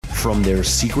From their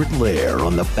secret lair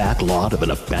on the back lot of an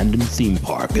abandoned theme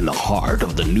park in the heart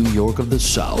of the New York of the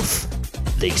South,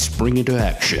 they spring into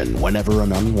action whenever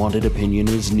an unwanted opinion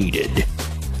is needed.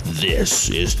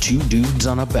 This is Two Dudes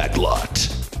on a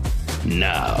Backlot.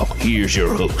 Now, here's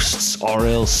your hosts,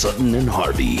 R.L. Sutton and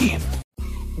Harvey.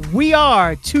 We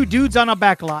are Two Dudes on a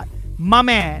Backlot. My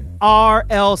man,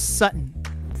 R.L. Sutton.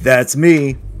 That's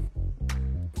me.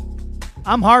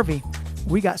 I'm Harvey.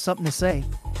 We got something to say,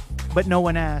 but no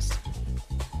one asked.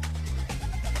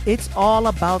 It's all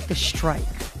about the strike.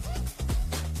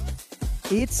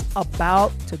 It's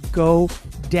about to go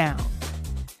down.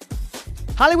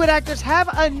 Hollywood actors have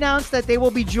announced that they will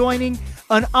be joining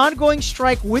an ongoing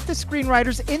strike with the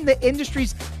screenwriters in the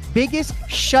industry's biggest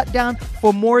shutdown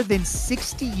for more than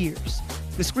 60 years.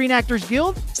 The Screen Actors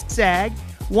Guild, S.A.G,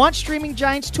 wants streaming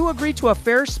giants to agree to a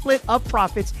fair split of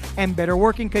profits and better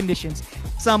working conditions.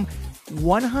 Some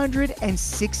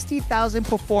 160,000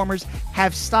 performers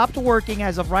have stopped working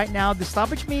as of right now. The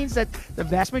stoppage means that the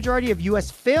vast majority of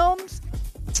U.S. films,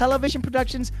 television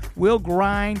productions will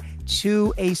grind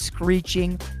to a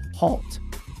screeching halt.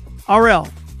 RL,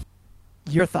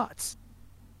 your thoughts?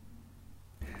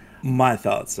 My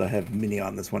thoughts. I have many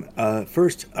on this one.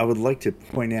 First, I would like to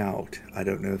point out, I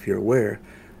don't know if you're aware,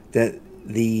 that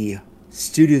the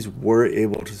studios were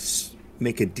able to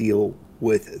make a deal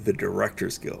with the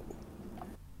Directors Guild.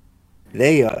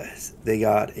 They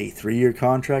got a 3-year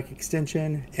contract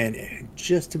extension and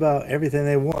just about everything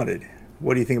they wanted.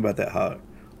 What do you think about that,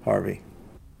 Harvey?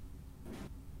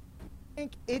 I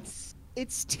think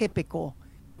it's typical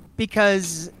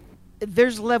because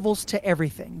there's levels to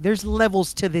everything. There's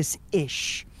levels to this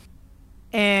ish.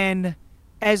 And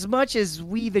as much as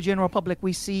we, the general public,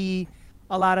 we see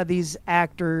a lot of these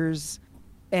actors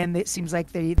and it seems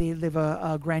like they live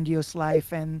a grandiose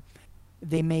life and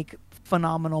they make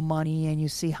phenomenal money and you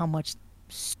see how much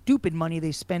stupid money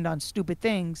they spend on stupid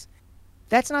things.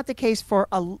 That's not the case for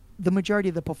the majority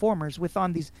of the performers.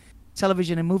 On these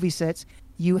television and movie sets,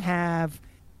 you have,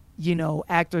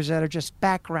 actors that are just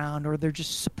background or they're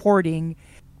just supporting.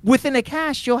 Within a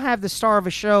cast, you'll have the star of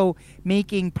a show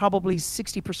making probably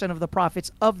 60% of the profits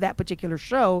of that particular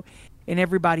show, and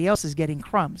everybody else is getting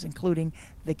crumbs, including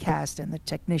the cast and the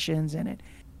technicians, and it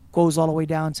goes all the way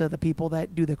down to the people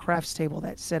that do the crafts table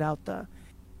that set out the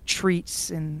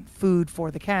treats and food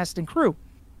for the cast and crew.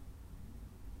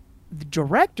 The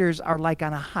directors are like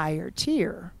on a higher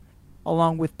tier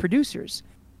along with producers.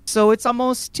 So it's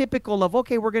almost typical of,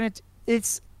 okay,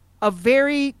 it's a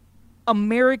very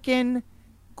American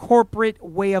corporate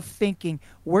way of thinking.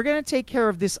 We're going to take care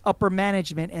of this upper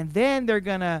management and then they're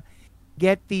going to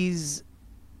get these,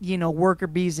 worker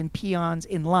bees and peons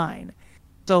in line.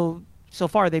 So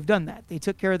far they've done that. They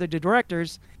took care of the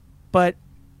directors, but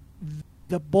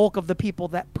the bulk of the people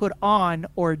that put on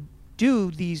or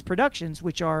do these productions,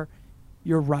 which are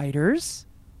your writers,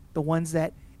 the ones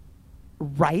that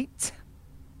write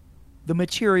the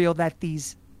material that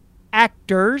these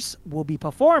actors will be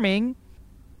performing,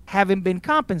 haven't been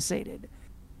compensated.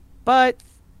 But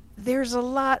there's a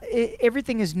lot,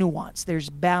 everything is nuanced. There's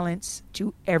balance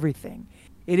to everything.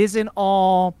 It isn't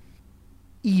all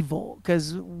evil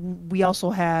because we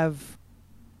also have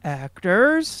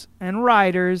actors and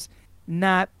writers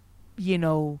not,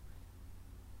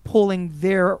 pulling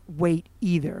their weight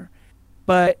either.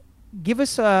 But give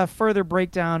us a further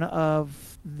breakdown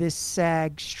of this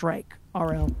SAG strike,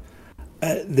 RL.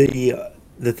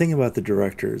 The thing about the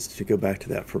directors, to go back to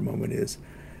that for a moment, is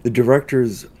the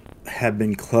directors have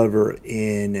been clever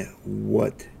in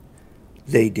what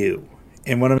they do.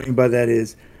 And what I mean by that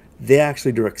is they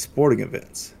actually direct sporting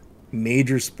events.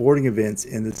 Major sporting events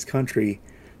in this country,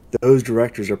 those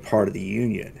directors are part of the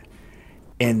union.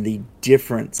 And the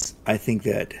difference, I think,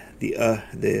 that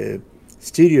the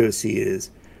studios see is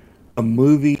a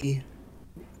movie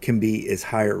is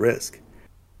higher risk.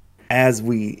 As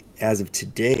of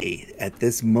today, at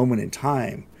this moment in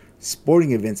time,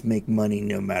 sporting events make money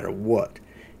no matter what.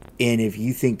 And if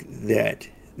you think that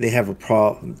they have a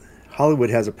problem,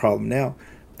 Hollywood has a problem now,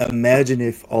 imagine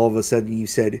if all of a sudden you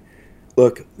said,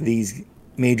 look, these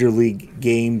major league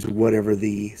games, whatever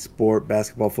the sport,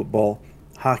 basketball, football,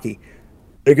 hockey,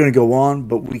 they're going to go on,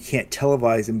 but we can't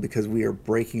televise them because we are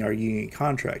breaking our union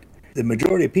contract. The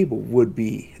majority of people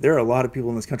there are a lot of people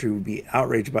in this country who would be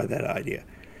outraged by that idea.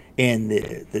 And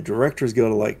the directors go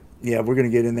to we're going to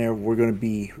get in there, we're going to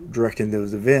be directing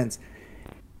those events.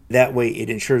 That way it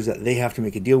ensures that they have to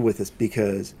make a deal with us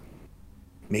because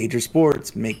major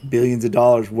sports make billions of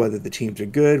dollars, whether the teams are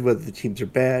good, whether the teams are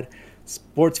bad.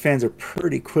 Sports fans are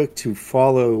pretty quick to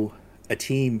follow a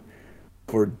team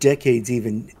for decades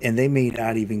even, and they may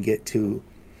not even get to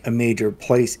a major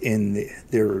place in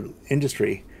their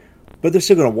industry, but they're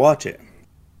still going to watch it.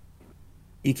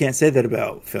 You can't say that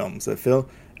about films.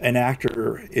 An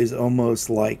actor is almost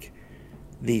like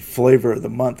the flavor of the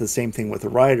month. The same thing with a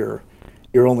writer.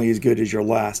 You're only as good as your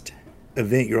last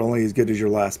event. You're only as good as your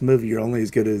last movie. You're only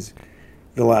as good as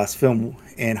the last film.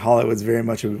 And Hollywood's very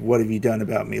much of what have you done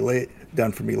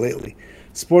for me lately.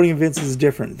 Sporting events is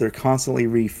different. They're constantly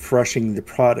refreshing the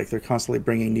product. They're constantly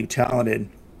bringing new talent in.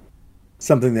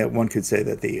 Something that one could say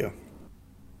that the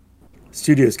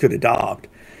studios could adopt.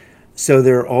 So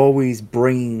they're always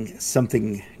bringing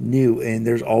something new, and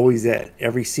there's always that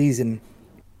every season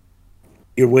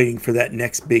you're waiting for that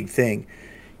next big thing.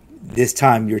 This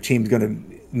time your team's going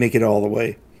to make it all the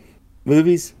way.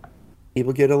 Movies,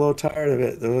 people get a little tired of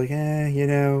it. They're like,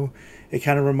 it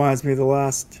kind of reminds me of the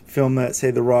last film that,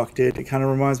 say, The Rock did. It kind of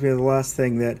reminds me of the last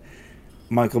thing that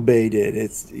Michael Bay did.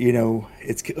 It's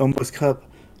almost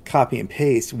copy and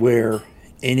paste, where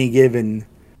any given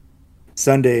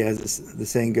Sunday, as the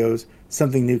saying goes,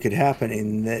 something new could happen,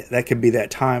 and that could be that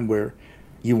time where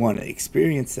you want to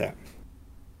experience that.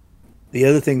 The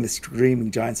other thing the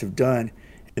streaming giants have done,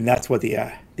 and that's what the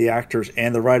actors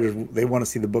and the writers, they want to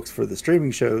see the books for the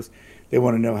streaming shows. They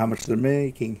want to know how much they're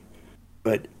making,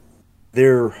 but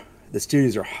the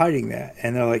studios are hiding that,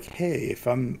 and they're like, hey, if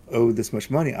I'm owed this much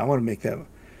money, I want to make that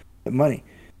money.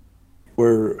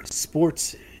 Where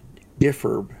sports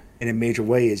differ in a major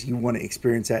way is you want to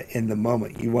experience that in the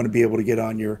moment. You want to be able to get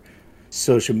on your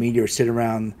social media or sit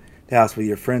around the house with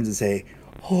your friends and say,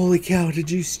 holy cow, did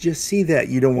you just see that?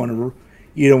 You don't want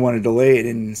to delay it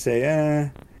and say,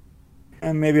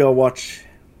 maybe I'll watch,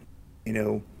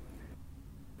 the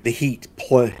Heat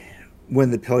win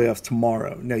the playoffs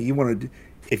tomorrow. No, you want to,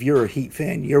 if you're a Heat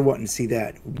fan, you're wanting to see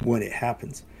that when it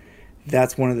happens.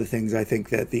 That's one of the things I think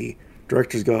that the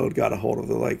directors got a hold of.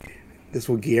 They're like, this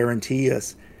will guarantee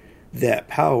us that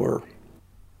power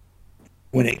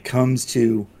when it comes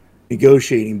to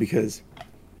negotiating, because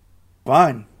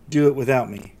fine, do it without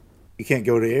me. You can't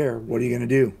go to air. What are you going to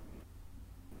do?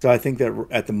 So I think that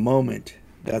at the moment,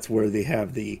 that's where they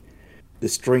have the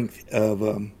strength of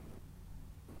in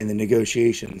the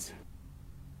negotiations.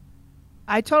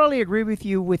 I totally agree with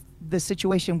you with the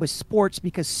situation with sports,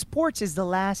 because sports is the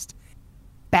last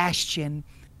bastion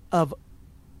of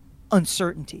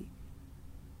uncertainty.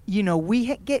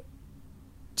 We get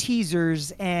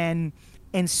teasers and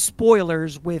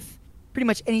spoilers with pretty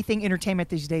much anything entertainment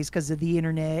these days because of the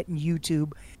internet and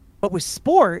YouTube. But with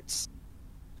sports,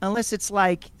 unless it's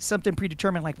like something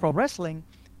predetermined like pro wrestling,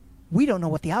 we don't know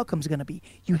what the outcome's going to be.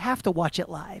 You have to watch it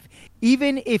live.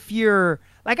 Even if you're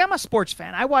like, I'm a sports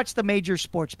fan. I watch the major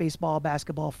sports, baseball,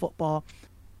 basketball, football,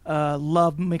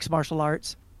 love mixed martial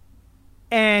arts.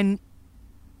 And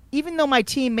even though my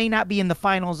team may not be in the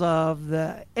finals of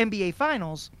the NBA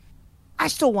finals, I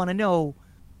still want to know,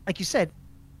 like you said,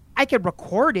 I could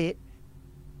record it,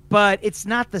 but it's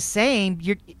not the same.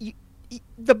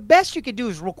 The best you could do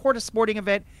is record a sporting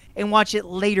event and watch it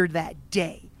later that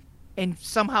day, and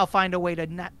somehow find a way to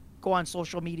not go on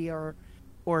social media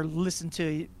or listen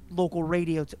to local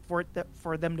radio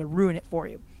for them to ruin it for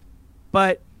you.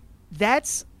 But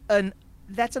that's an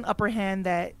upper hand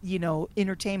that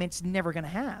entertainment's never going to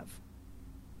have,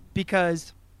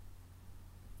 because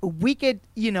we could,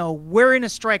 we're in a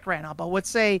strike right now, but let's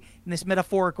say in this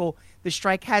metaphorical, the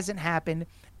strike hasn't happened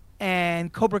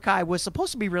and Cobra Kai was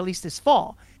supposed to be released this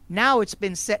fall. Now it's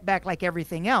been set back like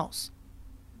everything else.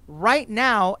 Right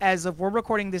now, as of we're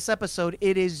recording this episode,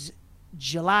 it is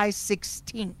July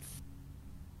 16th.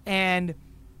 And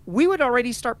we would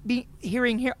already start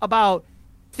hearing about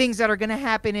things that are going to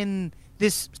happen in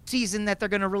this season that they're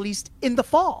going to release in the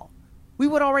fall. We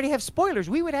would already have spoilers.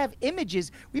 We would have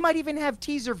images. We might even have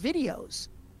teaser videos.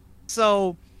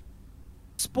 So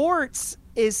sports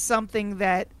is something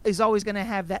that is always going to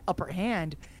have that upper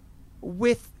hand.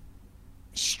 With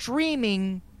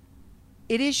streaming,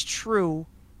 it is true.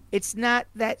 It's not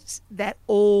that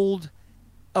old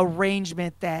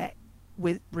arrangement that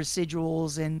with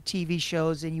residuals and TV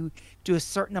shows, and you do a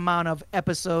certain amount of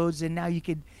episodes and now you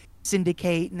could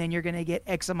syndicate and then you're going to get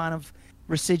X amount of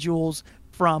residuals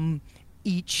from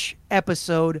each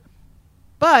episode.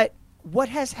 But what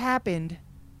has happened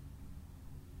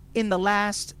in the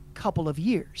last couple of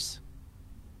years?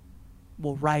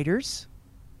 Well, writers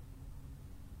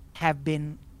have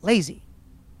been lazy.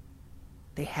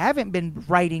 They haven't been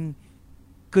writing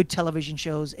good television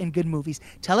shows and good movies.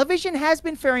 Television has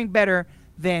been faring better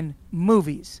than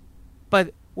movies.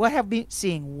 But what have we been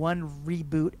seeing? One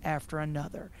reboot after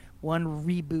another. One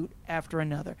reboot after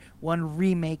another. One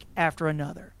remake after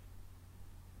another.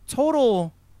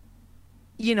 Total,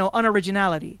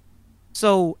 unoriginality.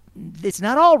 So it's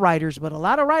not all writers, but a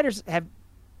lot of writers have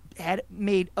had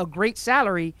made a great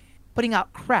salary putting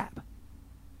out crap.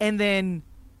 And then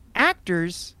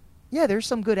actors, yeah, there's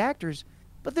some good actors,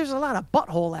 but there's a lot of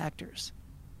butthole actors.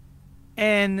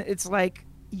 And it's like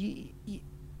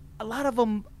a lot of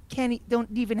them don't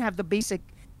even have the basic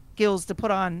skills to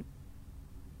put on,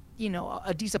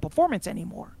 a decent performance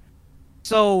anymore.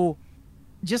 So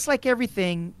just like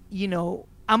everything,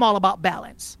 I'm all about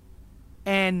balance.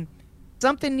 And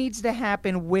something needs to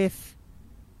happen with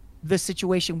the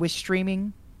situation with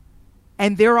streaming.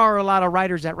 And there are a lot of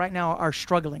writers that right now are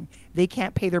struggling. They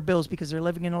can't pay their bills because they're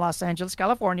living in Los Angeles,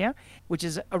 California, which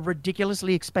is a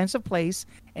ridiculously expensive place.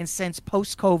 And since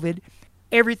post COVID,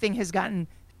 everything has gotten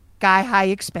sky high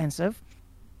expensive.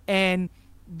 And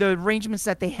the arrangements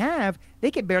that they have, they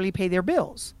can barely pay their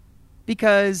bills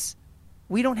because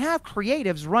we don't have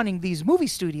creatives running these movie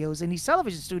studios and these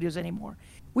television studios anymore.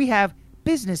 We have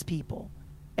business people.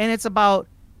 And it's about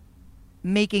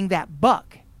making that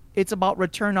buck. It's about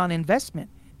return on investment.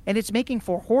 And it's making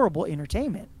for horrible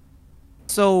entertainment.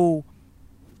 So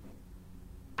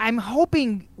I'm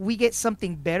hoping we get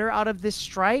something better out of this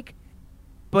strike,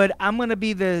 but I'm gonna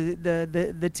be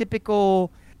the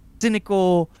typical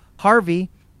cynical Harvey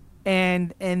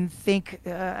and think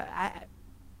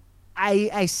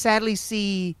I sadly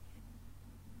see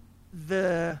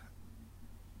the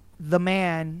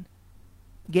man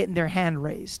getting their hand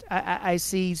raised. I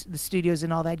see the studios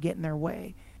and all that getting their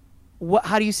way.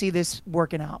 How do you see this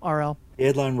working out, RL? The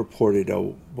headline reported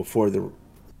before the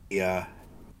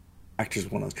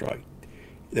actors went on strike.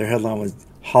 Their headline was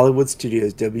Hollywood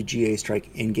Studios WGA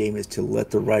strike endgame is to let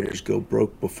the writers go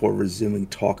broke before resuming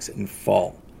talks in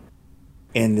fall.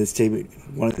 And the statement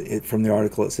from the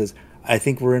article, it says, I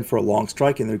think we're in for a long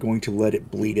strike and they're going to let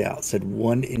it bleed out, said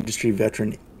one industry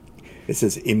veteran. It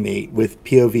says inmate with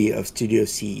POV of studio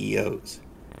CEOs.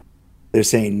 They're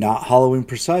saying not Halloween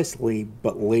precisely,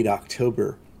 but late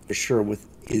October for sure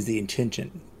is the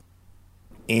intention.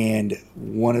 And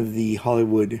one of the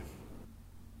Hollywood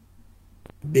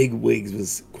bigwigs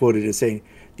was quoted as saying,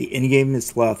 the end game is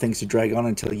to allow things to drag on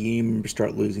until union members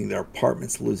start losing their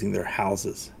apartments, losing their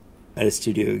houses. That a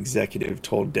studio executive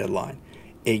told Deadline.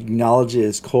 Acknowledged it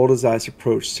as cold as ice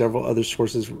approach. Several other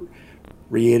sources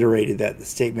reiterated that the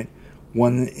statement.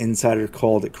 One insider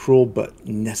called it cruel but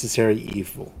necessary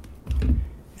evil.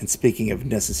 And speaking of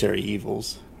necessary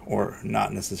evils, or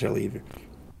not necessarily evil,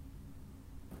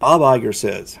 Bob Iger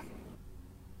says,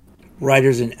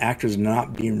 writers and actors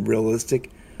not being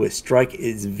realistic with strike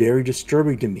is very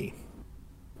disturbing to me.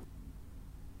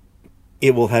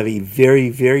 It will have a very,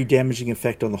 very damaging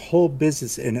effect on the whole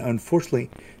business, and unfortunately,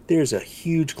 there's a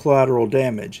huge collateral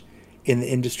damage in the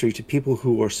industry to people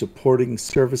who are supporting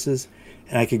services,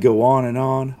 and I could go on and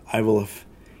on.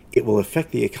 It will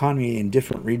affect the economy in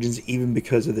different regions even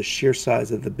because of the sheer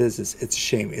size of the business. It's a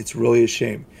shame. It's really a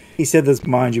shame. He said this,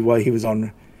 mind you, while he was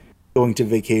going to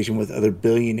vacation with other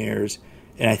billionaires,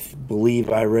 and I believe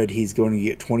I read he's going to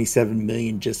get $27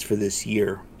 million just for this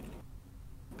year.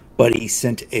 But he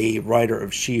sent a writer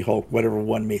of She-Hulk, whatever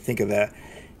one may think of that,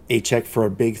 a check for a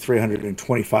big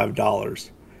 $325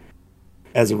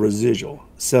 as a residual.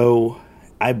 So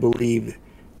I believe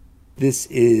this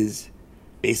is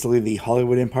basically the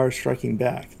Hollywood empire striking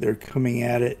back. They're coming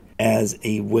at it as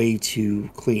a way to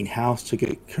clean house, to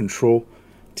get control,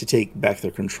 to take back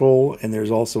their control. And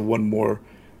there's also one more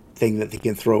thing that they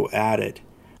can throw at it.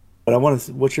 But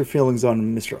what's your feelings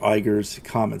on Mr. Iger's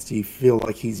comments? Do you feel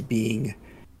like he's being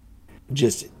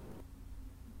just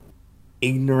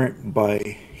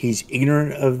he's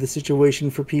ignorant of the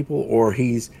situation for people, or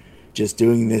he's just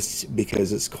doing this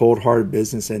because it's cold hard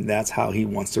business and that's how he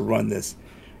wants to run this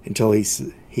until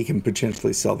he can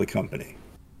potentially sell the company?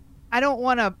 I don't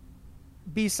want to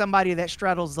be somebody that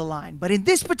straddles the line, but in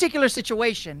this particular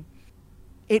situation,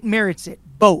 it merits it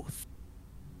both,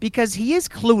 because he is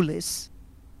clueless,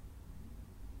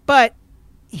 but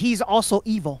he's also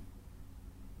evil.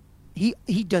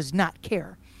 He does not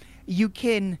care.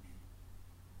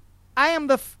 I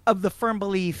am of the firm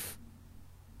belief,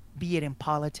 be it in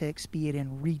politics, be it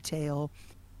in retail,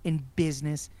 in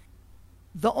business,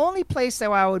 the only place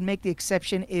that I would make the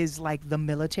exception is like the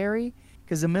military,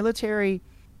 because the military,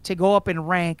 to go up in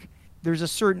rank, there's a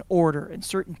certain order and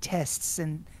certain tests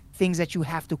and things that you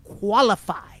have to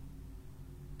qualify.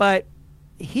 But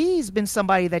he's been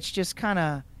somebody that's just kind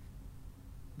of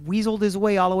weaseled his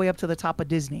way all the way up to the top of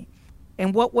Disney.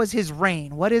 And what was his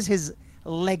reign? What is his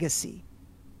legacy?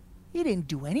 He didn't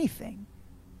do anything.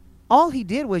 All he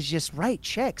did was just write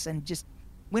checks and just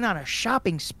went on a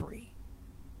shopping spree.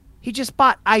 He just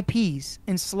bought IPs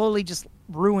and slowly just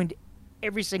ruined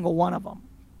every single one of them.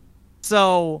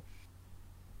 So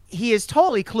he is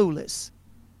totally clueless.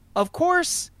 Of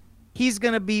course, he's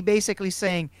going to be basically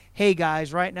saying, hey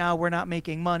guys, right now we're not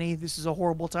making money. This is a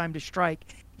horrible time to strike.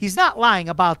 He's not lying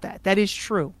about that. That is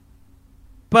true.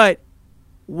 But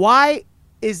why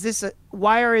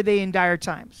why are they in dire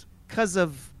times? Because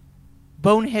of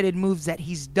boneheaded moves that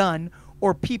he's done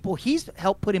or people he's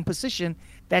helped put in position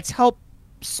that's helped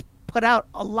put out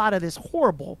a lot of this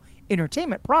horrible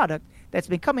entertainment product that's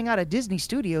been coming out of Disney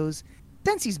Studios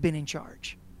since he's been in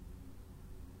charge.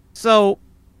 So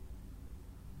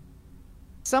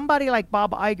somebody like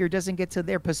Bob Iger doesn't get to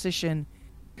their position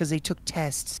because they took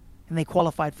tests and they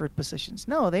qualified for positions.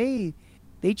 No, they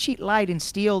cheat, lied, and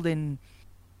stealed and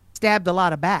stabbed a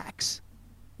lot of backs,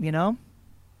 you know?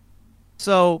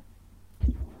 So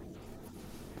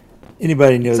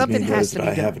Anybody knows me something has knows to that be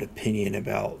I have an done. opinion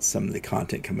about some of the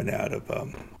content coming out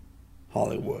of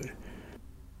Hollywood.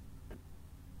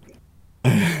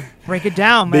 Break it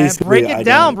down, man. Basically, Break it I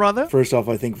down, don't. brother. First off,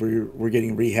 I think we're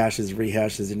getting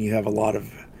rehashes, and you have a lot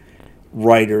of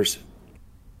writers.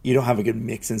 You don't have a good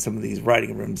mix in some of these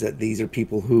writing rooms. That these are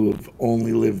people who have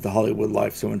only lived the Hollywood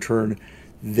life, so in turn,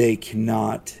 they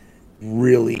cannot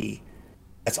really.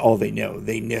 That's all they know.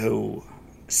 They know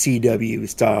CW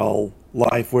style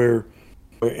life where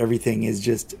everything is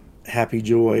just happy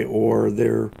joy, or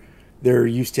they're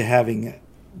used to having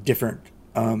different.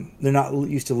 They're not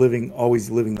used to always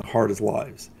living the hardest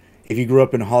lives. If you grew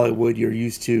up in Hollywood, you're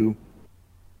used to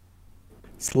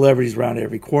celebrities around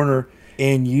every corner,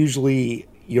 and usually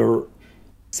you're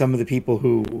some of the people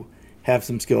who have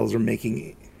some skills are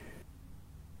making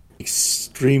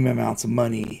extreme amounts of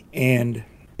money, and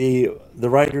the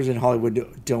writers in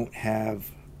Hollywood don't have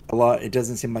a lot. It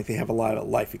doesn't seem like they have a lot of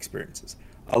life experiences.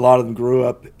 A lot of them grew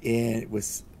up in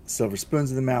with silver spoons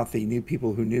in the mouth. They knew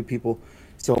people who knew people,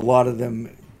 so a lot of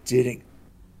them didn't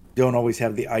don't always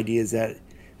have the ideas that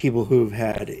people who have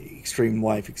had extreme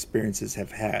life experiences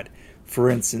have had. For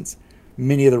instance,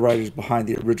 many of the writers behind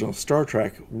the original Star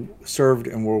Trek served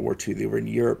in World War II. They were in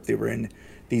Europe. They were in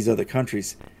these other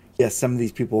countries. Yes, some of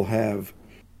these people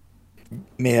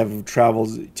may have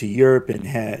traveled to Europe and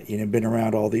had been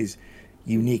around all these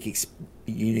unique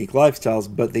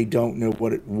lifestyles, but they don't know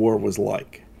what war was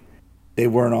like. They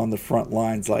weren't on the front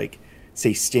lines like,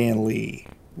 say, Stan Lee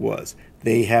was.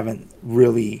 They haven't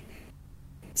really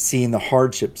seen the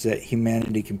hardships that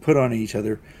humanity can put on each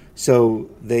other. So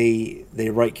they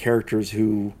write characters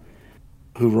who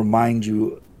remind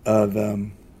you of a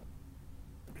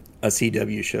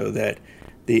CW show that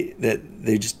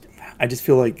they just. I just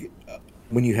feel like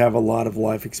when you have a lot of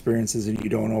life experiences and you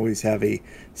don't always have a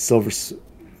silver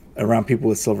around people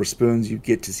with silver spoons, you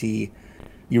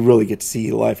really get to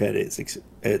see life at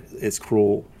its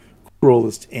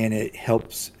cruelest, and it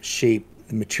helps shape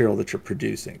the material that you're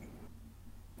producing.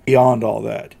 Beyond all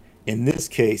that, in this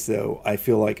case, though, I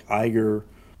feel like Iger,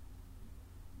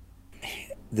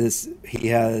 he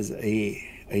has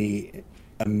a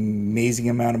amazing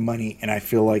amount of money, and I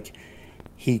feel like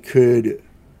he could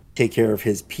take care of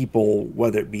his people,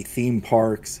 whether it be theme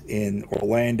parks in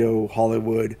Orlando,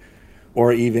 Hollywood,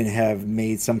 or even have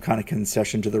made some kind of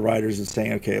concession to the writers of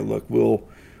saying, okay, look,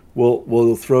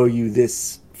 we'll throw you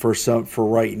this for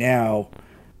right now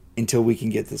until we can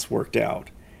get this worked out.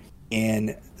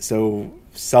 And so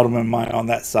seldom am I on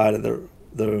that side of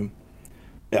the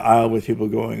aisle with people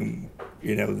going,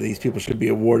 these people should be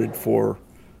awarded for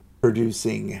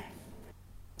producing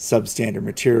substandard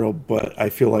material, but I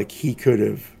feel like he could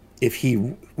have, if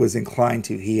he was inclined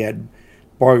to, he had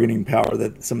bargaining power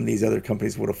that some of these other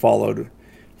companies would have followed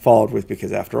with,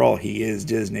 because after all, he is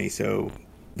Disney, so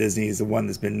Disney is the one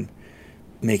that's been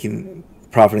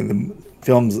profiting the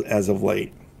films as of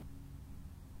late.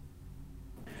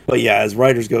 But yeah, as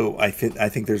writers go, I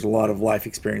think there's a lot of life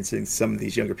experiences some of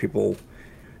these younger people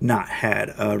not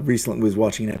had. Recently was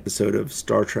watching an episode of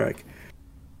Star Trek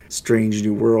Strange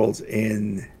New Worlds,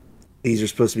 and these are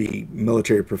supposed to be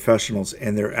military professionals,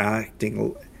 and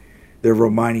they're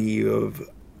reminding you of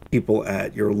people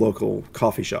at your local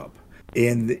coffee shop,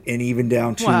 and even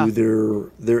down to Wow.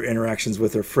 their interactions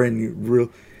with their friend.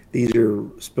 These are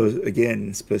supposed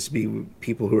to be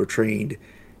people who are trained,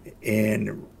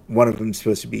 and one of them is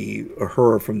supposed to be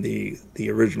her from the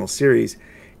original series,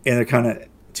 and they're kind of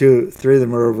three of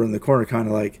them are over in the corner, kind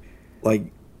of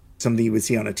like something you would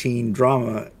see on a teen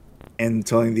drama, and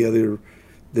telling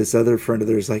this other friend of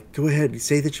theirs, like, go ahead,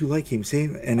 say that you like him, say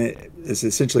him. And it's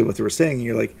essentially what they were saying. And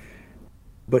you're like,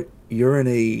 but you're in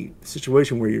a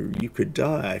situation where you could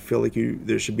die. I feel like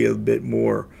there should be a bit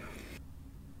more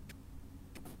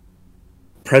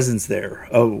presence there.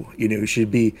 Oh, should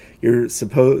be they're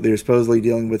supposedly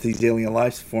dealing with these alien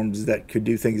life forms that could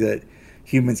do things that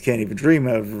humans can't even dream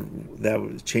of. That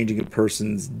was changing a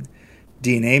person's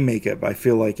DNA makeup. I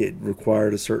feel like it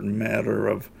required a certain matter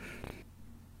of,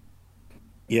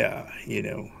 yeah,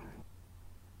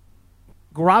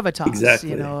 gravitas,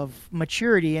 exactly. of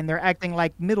maturity, and they're acting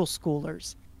like middle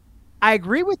schoolers. I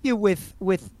agree with you with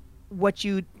what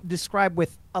you describe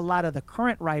with a lot of the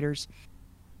current writers.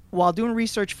 While doing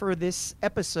research for this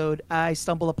episode, I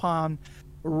stumbled upon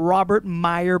Robert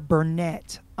Meyer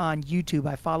Burnett on YouTube.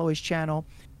 I follow his channel,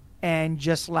 and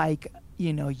just like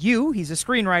he's a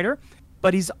screenwriter,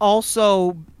 but he's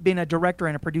also been a director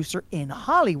and a producer in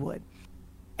Hollywood.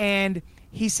 And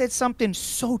he said something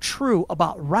so true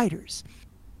about writers.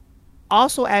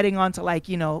 Also adding on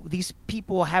to these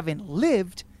people haven't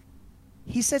lived,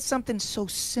 he said something so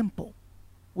simple,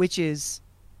 which is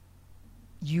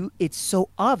it's so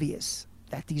obvious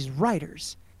that these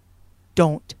writers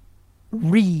don't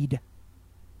read.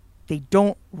 They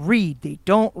don't read. They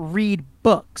don't read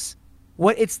books.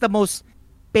 It's the most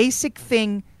basic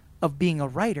thing of being a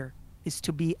writer is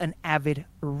to be an avid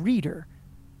reader,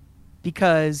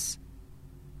 because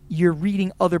you're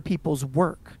reading other people's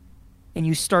work, and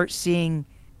you start seeing,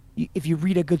 if you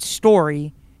read a good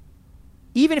story,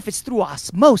 even if it's through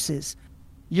osmosis,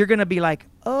 you're going to be like,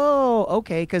 oh,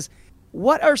 okay. Because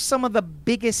what are some of the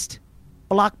biggest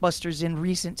blockbusters in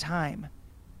recent time?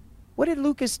 What did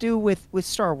Lucas do with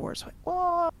Star Wars?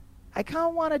 Well, I kind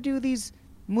of want to do these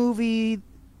movie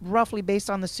roughly based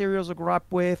on the serials I grew up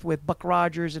with Buck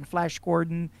Rogers and Flash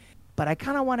Gordon, but I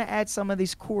kind of want to add some of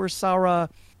these Kurosawa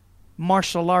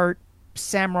martial art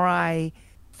samurai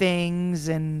things,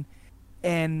 and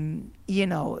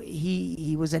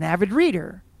he was an avid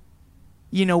reader.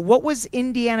 What was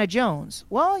Indiana Jones?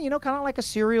 Well, kind of like a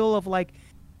serial of like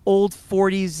old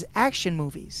 40s action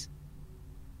movies,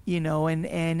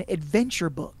 and adventure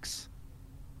books.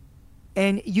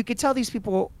 And you could tell these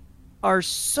people are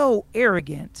so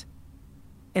arrogant.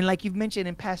 And like you've mentioned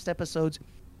in past episodes,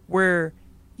 where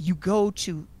you go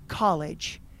to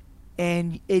college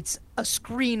and it's a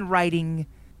screenwriting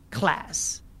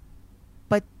class,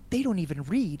 but they don't even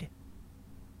read,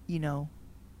 And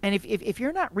if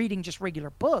you're not reading just regular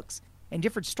books and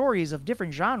different stories of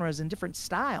different genres and different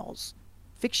styles,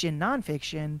 fiction,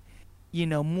 nonfiction,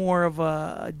 more of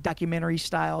a documentary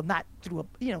style, not through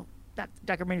not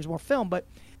documentaries, more film, but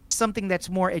something that's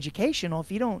more educational.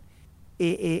 If you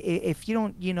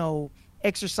don't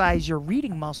exercise your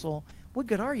reading muscle, what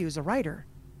good are you as a writer?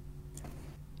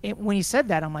 And when he said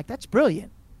that, I'm like, that's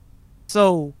brilliant.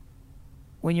 So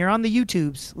when you're on the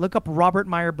YouTubes, look up Robert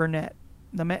Meyer Burnett.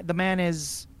 The man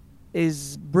is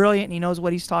brilliant, and he knows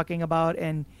what he's talking about,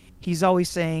 and he's always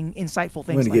saying insightful things.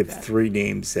 I'm going to give that. 3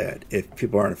 names that if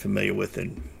people aren't familiar with,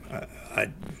 and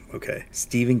okay,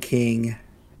 Stephen King,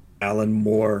 Alan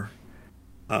Moore.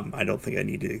 I don't think I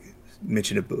need to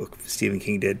mention a book Stephen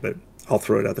King did, but I'll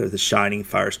throw it out there: The Shining,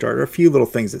 Firestarter, a few little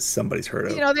things that somebody's heard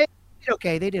of. They did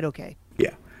okay. They did okay.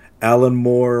 Yeah, Alan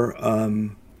Moore.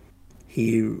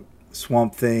 He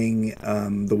Swamp Thing,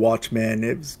 The Watchmen.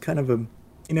 It was kind of it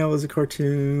was a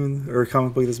cartoon or a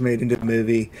comic book that's made into a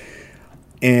movie.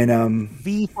 And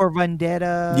V for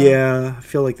Vendetta. Yeah, I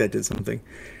feel like that did something.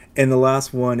 And the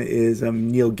last one is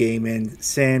Neil Gaiman,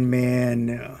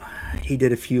 Sandman. He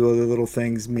did a few other little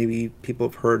things maybe people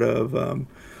have heard of.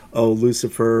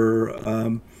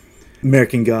 Lucifer,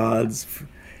 American Gods.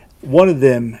 One of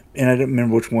them, and I don't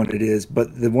remember which one it is,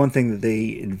 but the one thing that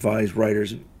they advise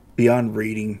writers beyond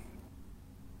reading,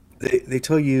 they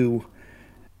tell you,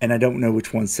 and I don't know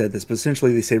which one said this, but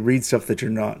essentially they say read stuff that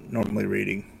you're not normally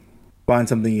reading. Find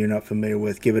something you're not familiar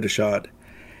with, give it a shot.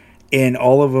 And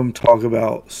all of them talk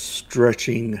about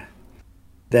stretching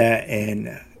that,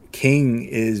 and King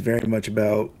is very much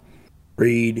about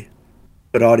read,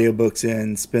 put audiobooks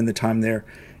in, spend the time there.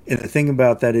 And the thing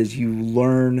about that is you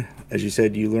learn, as you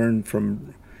said, you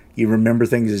remember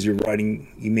things as you're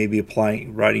writing. You may be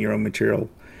writing your own material,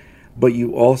 but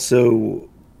you also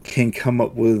can come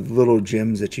up with little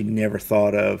gems that you never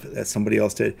thought of that somebody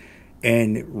else did.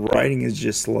 And writing is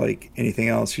just like anything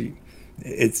else.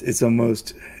 It's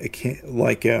almost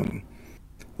like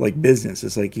business.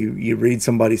 It's like you read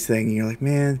somebody's thing and you're like,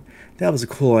 man, that was a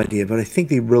cool idea, but I think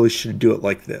they really should do it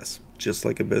like this, just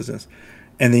like a business.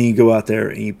 And then you go out there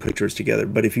and you put yours together.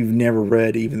 But if you've never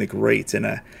read even the greats,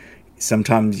 and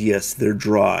sometimes, yes, they're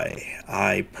dry.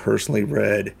 I personally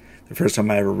read, the first time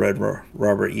I ever read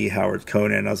Robert E. Howard's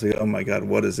Conan, I was like, oh my God,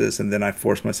 what is this? And then I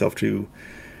forced myself to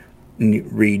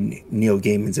read Neil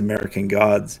Gaiman's American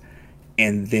Gods.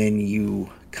 And then you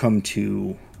come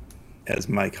to as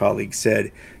my colleague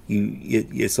said,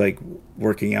 it's like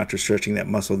working out or stretching that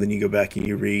muscle. Then you go back and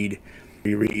you read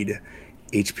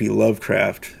H.P.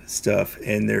 Lovecraft stuff,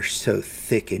 and they're so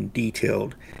thick and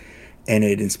detailed, and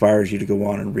it inspires you to go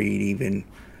on and read. Even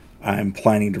I'm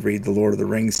planning to read the Lord of the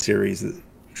Rings series,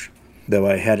 though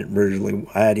I hadn't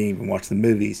even watched the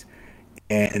movies.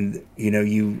 And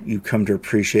you come to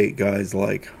appreciate guys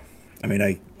like, I mean,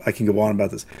 I can go on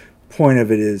about this. Point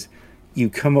of it is, you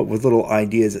come up with little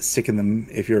ideas that stick in them,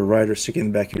 if you're a writer, stick in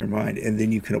the back of your mind, and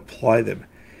then you can apply them.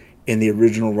 And the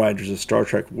original writers of Star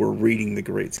Trek were reading the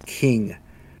greats. King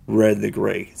read the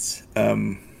greats.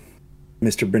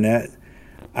 Mr. Burnett,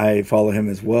 I follow him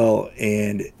as well,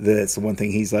 and that's the one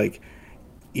thing he's like,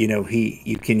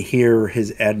 you can hear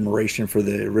his admiration for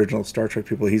the original Star Trek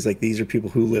people. He's like, these are people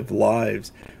who lived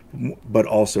lives, but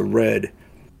also read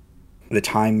the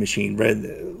Time Machine, read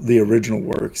the original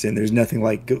works, and there's nothing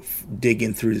like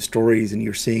digging through the stories, and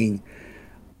you're seeing.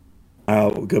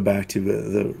 I'll go back to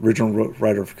the original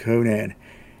writer of Conan,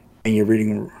 and you're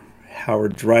reading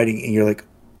Howard's writing, and you're like,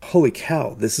 holy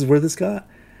cow, this is where this got.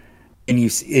 And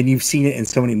you've seen it in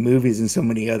so many movies and so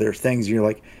many other things. You're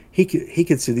like, he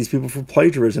could sue these people for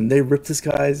plagiarism. They ripped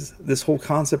this whole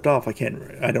concept off. I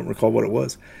don't recall what it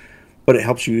was, but it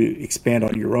helps you expand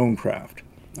on your own craft,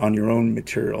 on your own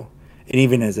material, and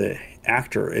even as a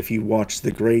actor, if you watch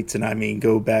the greats, and I mean,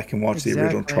 go back and watch the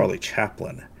original Charlie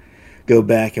Chaplin, go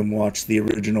back and watch the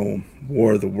original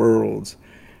War of the Worlds,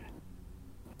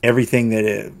 everything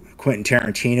that Quentin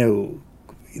Tarantino.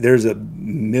 There's a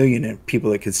million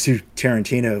people that could sue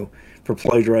Tarantino for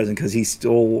plagiarizing because he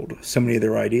stole so many of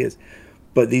their ideas.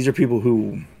 But these are people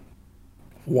who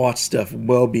watch stuff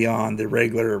well beyond the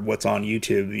regular what's on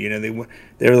YouTube.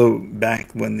 They're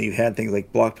back when you had things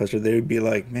like Blockbuster. They would be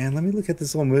like, "Man, let me look at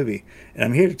this old movie." And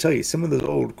I'm here to tell you, some of those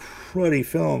old cruddy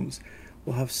films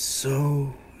will have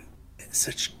such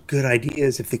good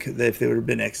ideas if they would have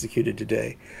been executed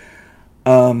today.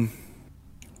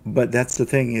 But that's the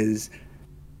thing is,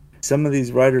 some of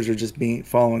these writers are just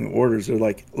following orders. They're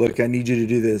like, look, I need you to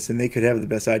do this. And they could have the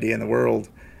best idea in the world.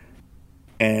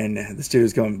 And the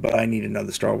studio's going, but I need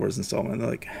another Star Wars installment. And they're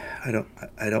like,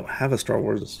 I don't have a Star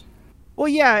Wars. Well,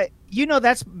 yeah,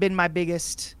 that's been my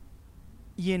biggest,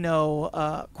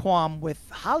 qualm with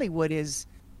Hollywood is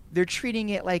they're treating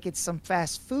it like it's some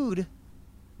fast food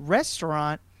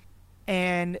restaurant,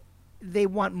 and they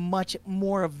want much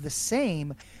more of the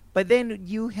same. But then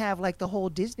you have like the whole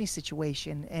Disney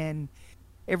situation and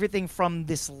everything from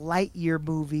this Lightyear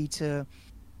movie to,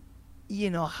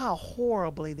 how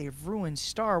horribly they've ruined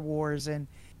Star Wars. And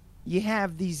you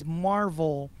have these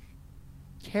Marvel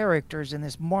characters in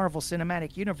this Marvel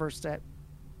Cinematic Universe that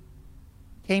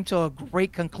came to a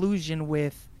great conclusion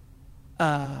with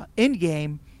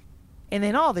Endgame. And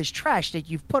then all this trash that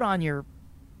you've put on your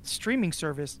streaming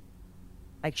service,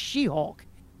 like She-Hulk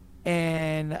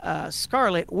and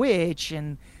Scarlet Witch,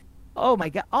 and oh my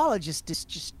god, all of just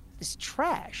this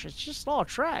trash. It's just all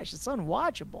trash. It's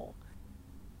unwatchable.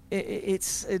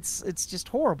 It's just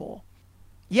horrible.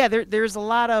 Yeah, there's a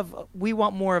lot of we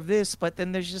want more of this, but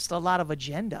then there's just a lot of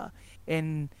agenda,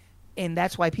 and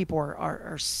that's why people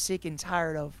are sick and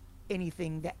tired of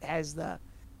anything that has the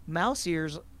mouse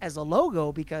ears as a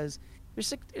logo, because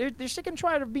they're sick and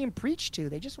tired of being preached to.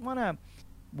 They just want to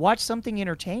watch something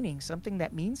entertaining, something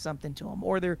that means something to them,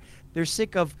 or they're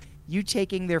sick of you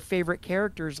taking their favorite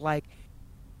characters like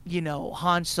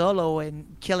Han Solo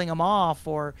and killing him off,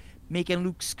 or making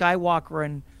Luke Skywalker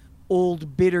an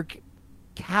old bitter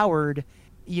coward.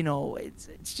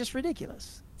 It's just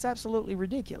ridiculous. It's absolutely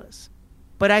ridiculous.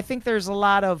 But I think there is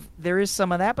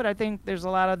some of that, but I think there's a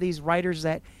lot of these writers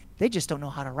that they just don't know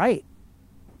how to write.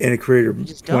 And a creator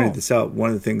pointed this out. One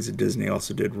of the things that Disney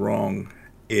also did wrong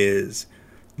is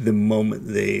the moment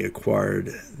they acquired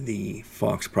the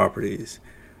Fox properties,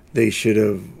 they should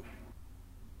have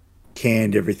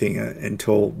canned everything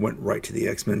until went right to the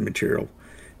X-Men material.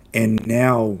 And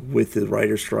now with the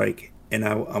writer's strike, and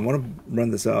I want to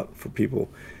run this out for people,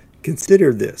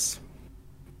 consider this.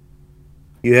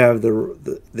 You have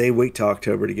they wait till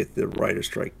October to get the writer's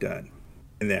strike done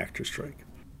and the actor's strike.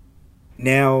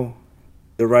 Now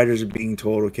the writers are being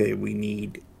told, okay, we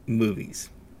need movies.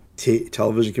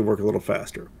 Television can work a little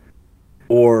faster,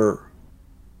 or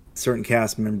certain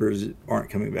cast members aren't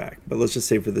coming back. But let's just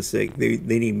say, for the sake, they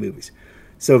need movies.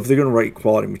 So if they're going to write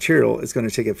quality material, it's going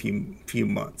to take a few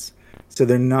months. So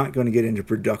they're not going to get into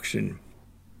production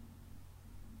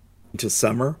until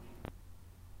summer,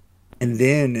 and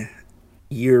then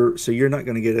you're not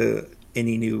going to get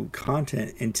any new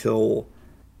content until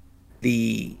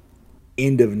the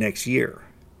end of next year.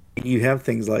 You have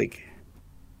things like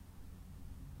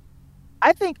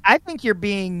I think you're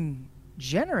being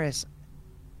generous.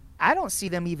 I don't see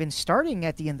them even starting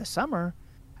at the end of summer.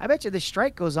 I bet you the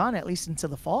strike goes on at least until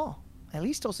the fall, at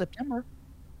least till September.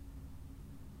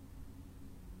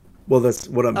 Well, that's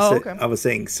what I'm Oh, saying. okay. I was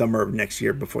saying summer of next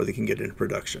year before they can get into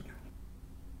production.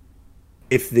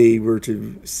 If they were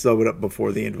to sew it up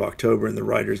before the end of October and the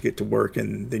writers get to work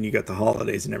and then you got the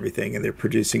holidays and everything and they're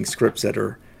producing scripts that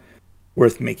are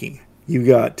worth making. You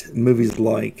got movies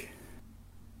like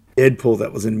Deadpool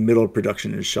that was in middle of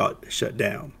production and shut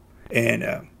down.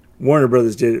 And Warner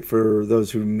Brothers did it, for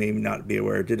those who may not be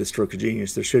aware, did a stroke of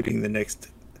genius. They're shooting the next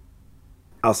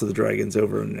House of the Dragons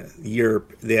over in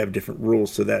Europe. They have different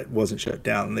rules, so that wasn't shut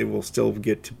down. They will still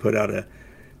get to put out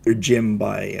their gym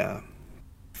by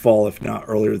fall, if not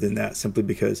earlier than that, simply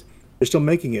because they're still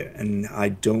making it. And I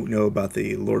don't know about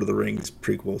the Lord of the Rings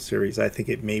prequel series. I think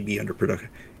it may be under production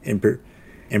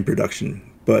in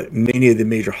production, but many of the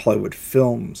major Hollywood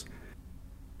films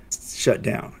shut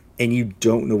down, and you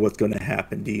don't know what's going to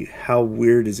happen. How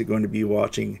weird is it going to be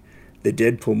watching the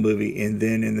Deadpool movie and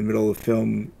then in the middle of the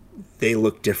film they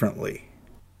look differently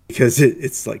because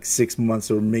it's like 6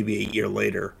 months or maybe a year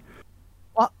later.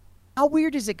 Well, how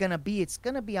weird is it gonna be? It's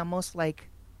gonna be almost like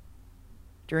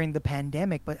during the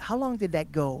pandemic. But how long did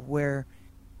that go? Where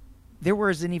there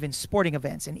wasn't even sporting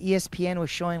events, and ESPN was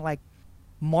showing like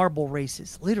marble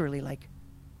races, literally like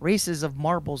races of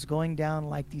marbles going down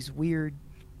like these weird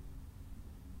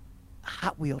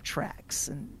Hot Wheel tracks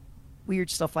and weird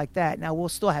stuff like that. Now we'll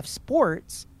still have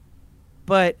sports,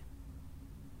 but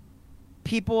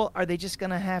people, are they just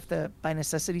gonna have to by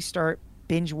necessity start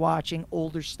binge watching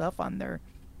older stuff on their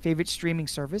favorite streaming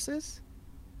services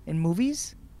and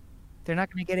movies? They're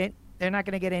not gonna get it. They're not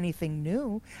gonna get anything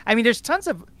new. I mean, there's tons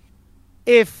of,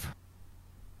 if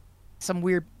some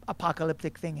weird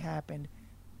apocalyptic thing happened.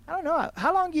 I don't know.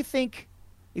 How long do you think,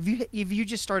 if you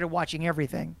just started watching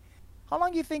everything, how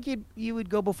long do you think you would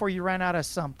go before you ran out of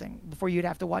something, before you'd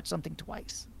have to watch something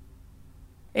twice?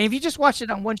 And if you just watched it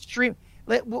on one stream,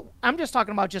 I'm just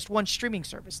talking about just one streaming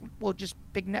service. We'll just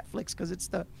pick Netflix because it's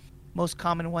the most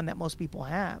common one that most people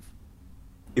have.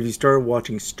 If you started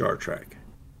watching Star Trek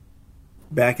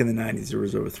back in the 90s, there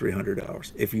was over 300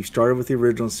 hours. If you started with the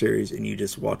original series and you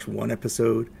just watched one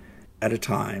episode at a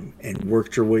time and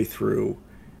worked your way through,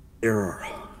 there are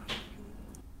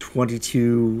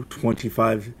 22,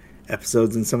 25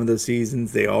 episodes in some of those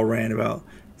seasons. They all ran about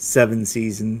 7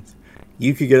 seasons.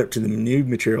 You could get up to the new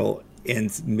material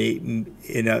and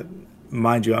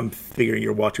mind you, I'm figuring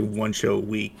you're watching one show a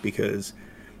week because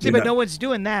See, you're but not. no one's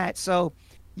doing that. So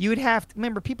you would have to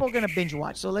remember, people are going to binge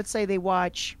watch. So let's say they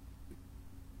watch,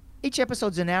 each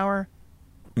episode's an hour.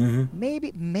 Mhm.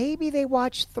 Maybe they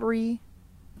watch 3.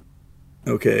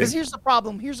 Okay. Because here's the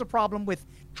problem. Here's the problem with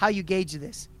how you gauge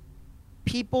this.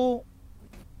 People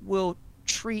will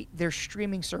treat their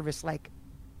streaming service like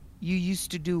you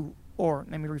used to do, or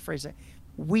let me rephrase that.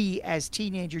 We as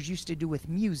teenagers used to do with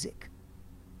music,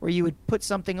 where you would put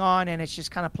something on and it's just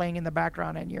kind of playing in the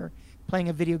background and you're playing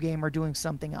a video game or doing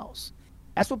something else.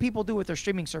 That's what people do with their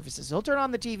streaming services. They'll turn on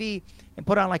the TV and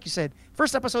put on, like you said,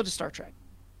 first episode of Star Trek.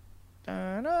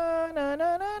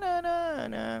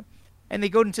 Da-na-na-na-na-na-na. And they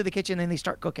go into the kitchen and they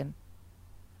start cooking.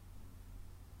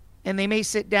 And they may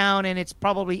sit down and it's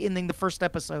probably ending the first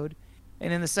episode,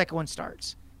 and then the second one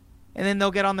starts. And then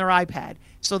they'll get on their iPad.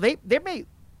 So they may,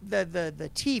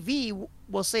 the TV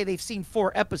will say they've seen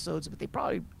 4 episodes, but they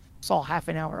probably saw half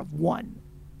an hour of one.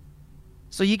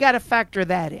 So you got to factor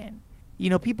that in. You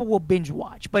know, people will binge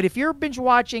watch. But if you're binge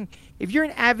watching, if you're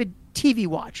an avid TV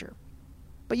watcher,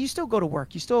 but you still go to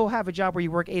work, you still have a job where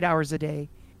you work 8 hours a day,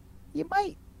 you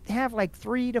might have like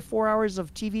 3 to 4 hours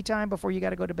of TV time before you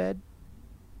got to go to bed.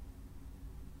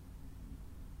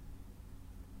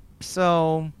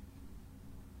 So,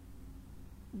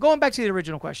 going back to the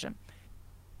original question,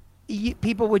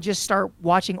 people would just start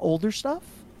watching older stuff.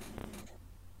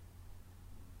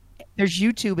 There's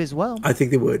YouTube as well. I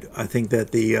think they would. I think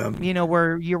that the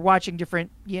Where you're watching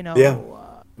different, yeah,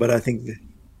 but I think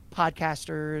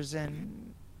podcasters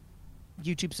and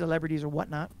YouTube celebrities or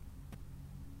whatnot.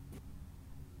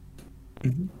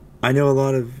 I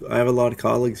have a lot of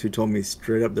colleagues who told me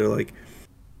straight up, they're like,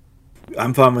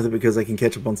 I'm fine with it because I can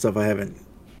catch up on stuff I haven't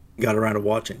got around to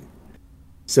watching.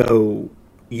 So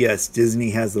yes,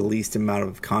 Disney has the least amount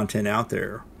of content out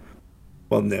there.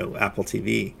 Well, no, Apple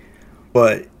TV.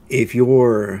 But if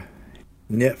you're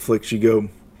Netflix, you go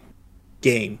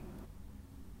game,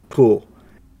 cool,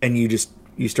 and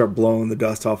you start blowing the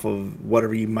dust off of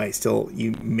whatever you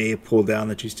may have pulled down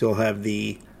that you still have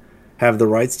the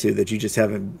rights to, that you just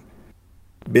haven't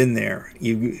been there.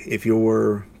 If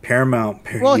you're Paramount,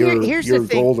 Well, here's the you're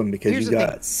thing. golden because Here's you the thing.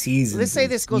 got seasons Let's say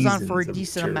and this goes on for a seasons of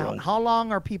decent amount. material. How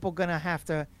long are people gonna have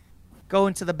to go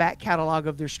into the back catalog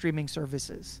of their streaming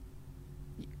services?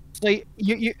 So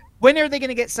when are they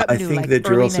gonna get I something new? think Like that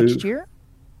you're early also next year,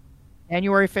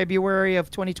 January, February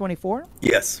of 2024.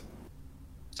 yes.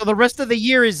 So the rest of the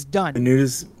year is done. The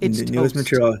It's newest toast.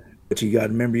 material, but you got to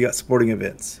remember you got sporting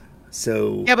events.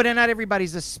 So Yeah, but then not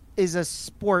everybody's is a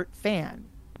sport fan.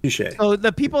 touche. So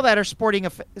the people that are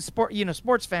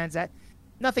sports fans, that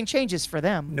nothing changes for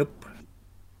them. Nope.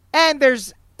 And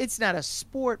it's not a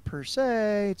sport per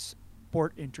se, it's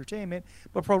sport entertainment,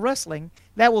 but pro wrestling,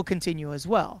 that will continue as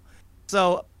well.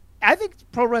 So I think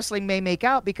pro wrestling may make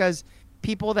out because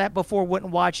people that before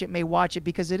wouldn't watch it may watch it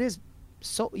because it is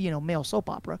male soap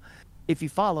opera if you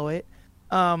follow it.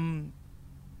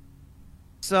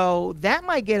 So that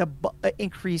might get a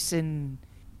increase in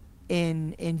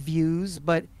views,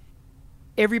 but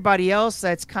everybody else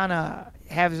that's kind of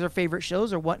has their favorite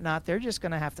shows or whatnot, they're just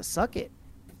gonna have to suck it.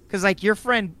 Because like your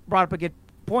friend brought up a good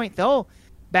point, they'll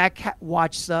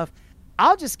watch stuff.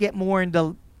 I'll just get more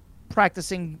into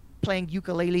practicing playing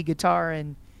ukulele, guitar,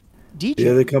 and The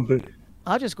other DJ. company.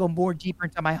 I'll just go more deeper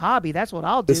into my hobby. That's what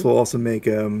I'll This do. will also make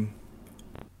dude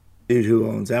who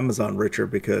owns Amazon richer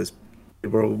because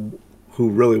people who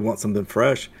really want something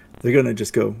fresh, they're gonna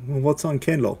just go, well, what's on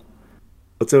Kindle?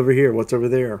 What's over here? What's over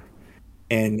there?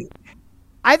 And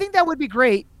I think that would be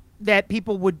great that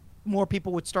more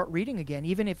people would start reading again,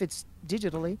 even if it's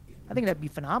digitally. I think that'd be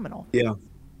phenomenal. yeah,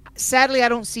 Sadly, I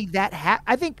don't see that.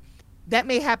 I think that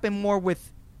may happen more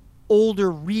with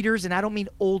older readers, and I don't mean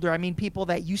older. I mean people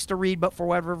that used to read, but for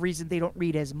whatever reason they don't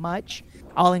read as much.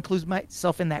 I'll include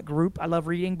myself in that group. I love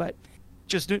reading, but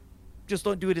just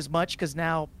don't do it as much because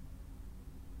now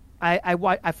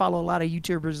I follow a lot of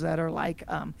YouTubers that are like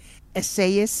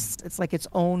essayists. It's like its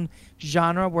own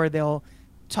genre where they'll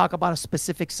talk about a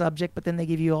specific subject, but then they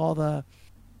give you all the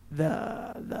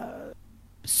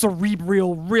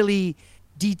cerebral, really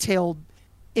detailed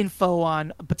info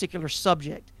on a particular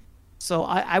subject. So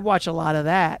I watch a lot of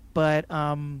that, but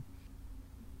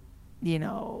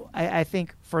I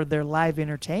think for their live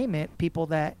entertainment, people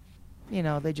that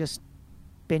they just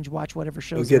binge watch whatever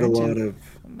you'll shows get they're a into. lot of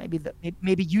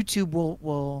Maybe YouTube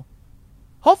will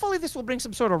hopefully this will bring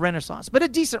some sort of renaissance, but a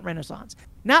decent renaissance.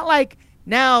 Not like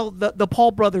now the Paul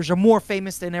brothers are more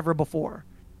famous than ever before.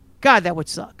 God, that would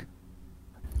suck.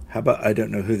 how about I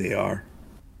don't know who they are.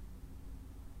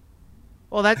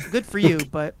 Well, that's good for you,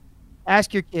 but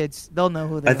ask your kids; they'll know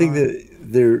who I they think are.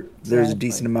 that there's a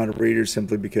decent Sadly. amount of readers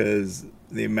simply because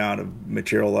the amount of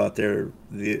material out there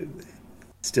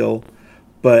still.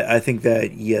 But I think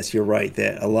that yes, you're right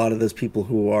that a lot of those people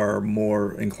who are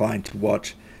more inclined to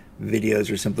watch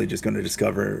videos are simply just going to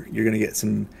discover you're going to get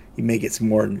some. You may get some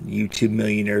more YouTube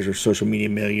millionaires or social media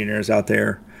millionaires out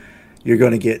there. You're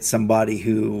going to get somebody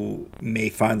who may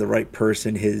find the right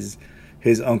person. His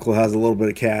uncle has a little bit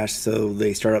of cash, so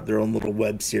they start up their own little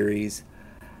web series.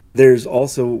 There's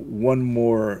also one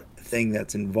more thing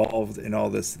that's involved in all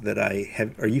this that I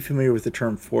have. Are you familiar with the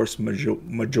term force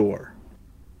majeure?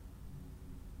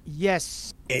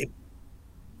 Yes, Eh,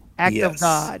 act of yes,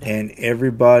 God. and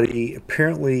everybody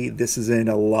apparently this is in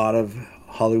a lot of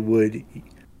Hollywood.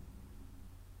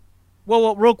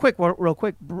 Well, real quick.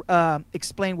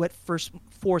 Explain what first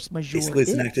force majeure Basically,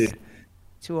 is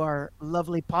to our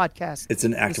lovely podcast it's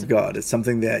an act of God. listeners. It's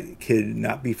something that could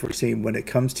not be foreseen when it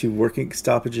comes to working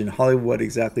stoppage in Hollywood. What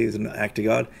exactly is an act of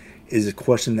God is a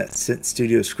question that sent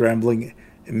studios scrambling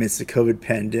amidst the COVID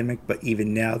pandemic. But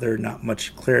even now, there's not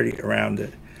much clarity around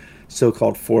it.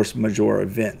 So-called force majeure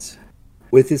events.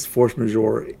 With this force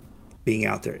majeure being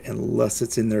out there, unless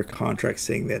it's in their contract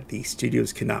saying that the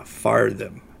studios cannot fire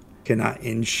them, cannot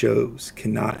end shows,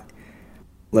 cannot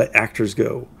let actors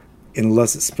go,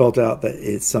 unless it's spelled out that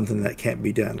it's something that can't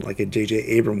be done, like a J.J.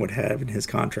 Abrams would have in his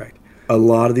contract. A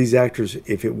lot of these actors,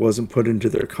 if it wasn't put into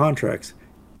their contracts,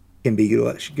 can be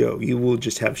let go. You will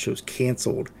just have shows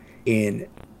canceled, and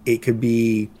it could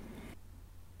be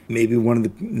maybe one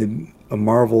of a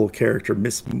Marvel character,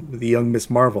 the young Miss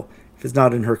Marvel. If it's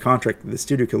not in her contract, the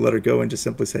studio could let her go and just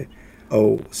simply say,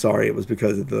 "Oh, sorry, it was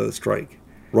because of the strike."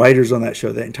 Writers on that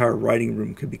show, that entire writing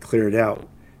room could be cleared out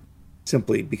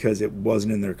simply because it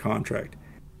wasn't in their contract.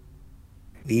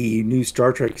 The new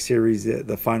Star Trek series,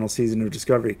 the final season of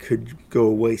Discovery, could go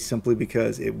away simply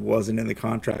because it wasn't in the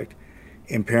contract.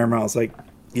 And Paramount's like,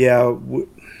 yeah,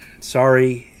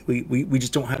 sorry, we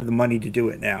just don't have the money to do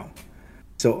it now.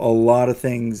 So a lot of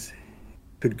things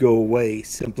could go away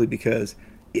simply because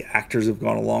the actors have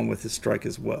gone along with the strike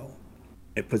as well.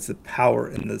 It puts the power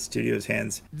in the studio's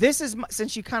hands.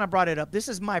 Since you kind of brought it up, this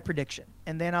is my prediction,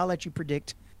 and then I'll let you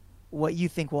predict what you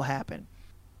think will happen.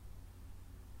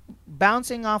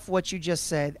 Bouncing off what you just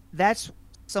said, that's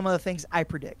some of the things I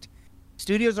predict.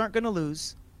 Studios aren't going to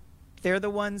lose. They're the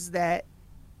ones that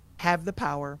have the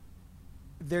power.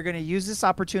 They're going to use this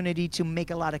opportunity to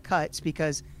make a lot of cuts,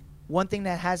 because one thing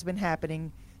that has been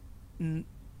happening in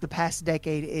the past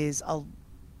decade is a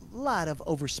lot of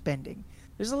overspending.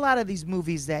 There's a lot of these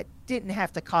movies that didn't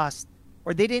have to cost,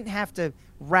 or they didn't have to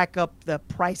rack up the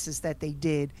prices that they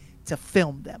did to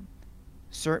film them.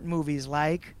 Certain movies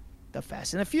like the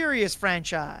Fast and the Furious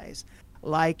franchise,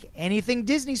 like anything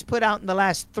Disney's put out in the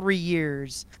last 3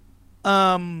 years,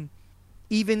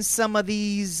 even some of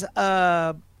these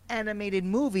animated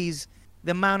movies,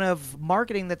 the amount of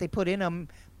marketing that they put in them,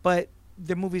 but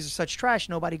their movies are such trash,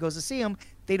 nobody goes to see them,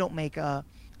 they don't make a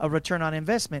return on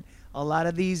investment. A lot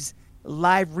of these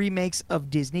live remakes of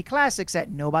Disney classics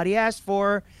that nobody asked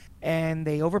for, and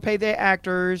they overpay their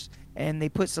actors, and they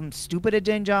put some stupid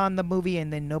agenda on the movie,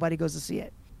 and then nobody goes to see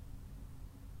it.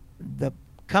 The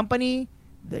company,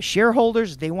 the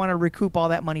shareholders, they want to recoup all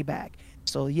that money back.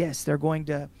 So yes, they're going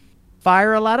to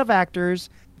fire a lot of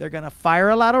actors, they're going to fire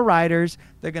a lot of writers,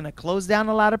 they're going to close down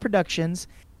a lot of productions,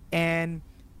 and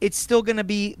it's still going to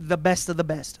be the best of the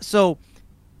best. So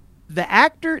the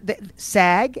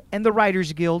SAG and the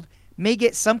Writers Guild may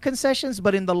get some concessions,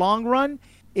 but in the long run,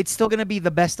 it's still going to be the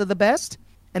best of the best,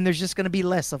 and there's just going to be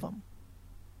less of them.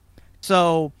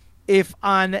 So if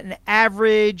on an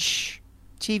average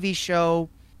TV show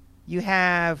you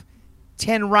have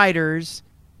 10 writers,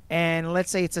 and let's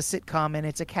say it's a sitcom and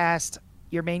it's a cast,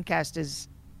 your main cast is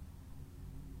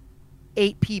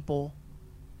 8 people,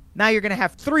 now you're going to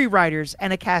have 3 writers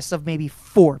and a cast of maybe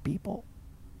 4 people.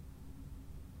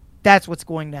 That's what's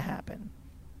going to happen.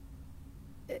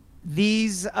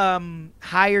 These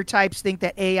higher types think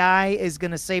that AI is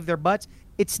going to save their butts.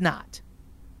 It's not.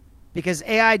 Because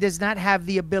AI does not have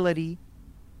the ability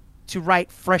to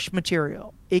write fresh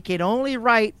material. It can only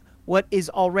write what is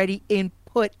already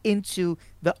input into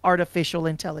the artificial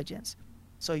intelligence.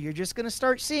 So you're just going to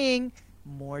start seeing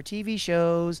more TV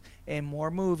shows and more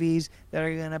movies that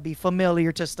are going to be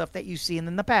familiar to stuff that you've seen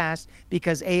in the past,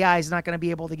 because AI is not going to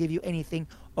be able to give you anything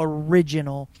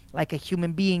original like a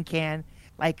human being can.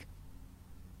 Like,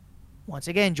 once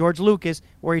again, George Lucas,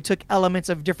 where he took elements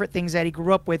of different things that he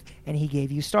grew up with and he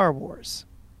gave you Star Wars.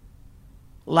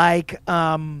 Like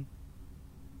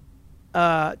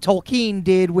Tolkien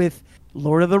did with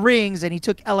Lord of the Rings, and he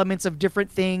took elements of different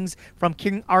things from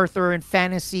King Arthur and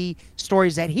fantasy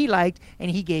stories that he liked, and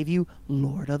he gave you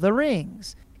Lord of the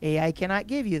Rings. AI cannot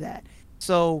give you that.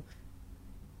 So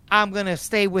I'm going to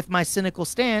stay with my cynical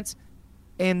stance,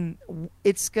 and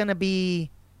it's going to be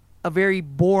a very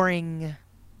boring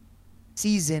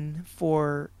season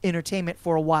for entertainment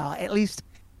for a while, at least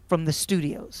from the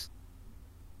studios.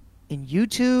 In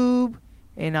YouTube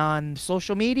and on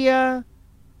social media,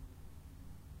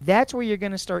 that's where you're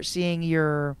going to start seeing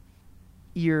your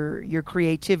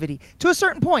creativity to a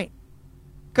certain point,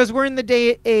 because we're in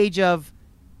the age of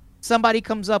somebody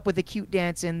comes up with a cute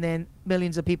dance and then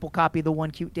millions of people copy the one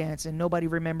cute dance, and nobody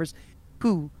remembers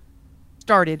who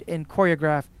started and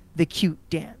choreographed the cute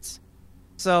dance.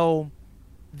 So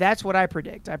that's what I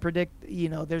predict. I predict,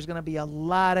 there's going to be a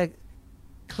lot of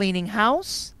cleaning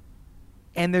house,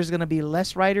 and there's going to be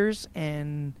less writers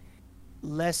and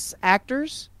less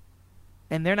actors,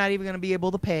 and they're not even going to be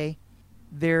able to pay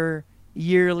their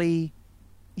yearly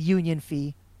union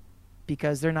fee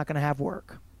because they're not going to have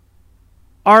work.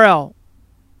 RL,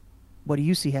 what do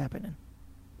you see happening?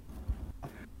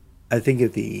 I think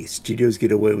if the studios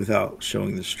get away without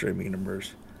showing the streaming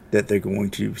numbers, that they're going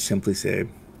to simply say,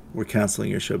 we're canceling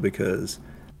your show because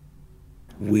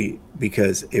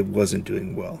it wasn't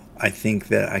doing well. I think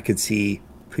that I could see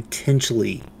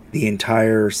potentially the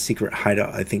entire Secret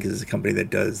Hideout, I think, is a company that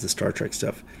does the Star Trek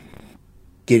stuff,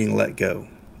 getting let go.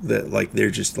 That, like, they're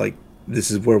just like,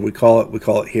 this is where we call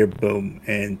it here, boom,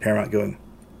 and Paramount going,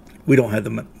 we don't have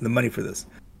the money for this.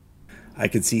 I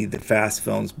could see the Fast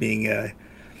films being,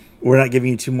 we're not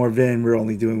giving you 2 more VIN, we're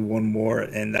only doing 1 more,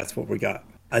 and that's what we got.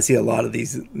 I see a lot of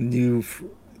these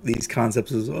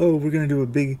concepts as, we're going to do a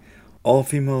big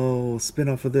all-female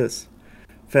spin-off of this.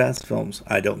 Fast films,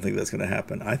 I don't think that's going to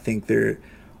happen. I think the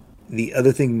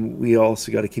other thing we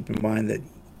also got to keep in mind that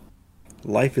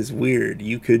life is weird.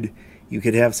 You could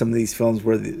have some of these films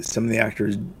where some of the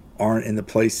actors aren't in the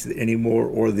place anymore,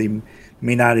 or they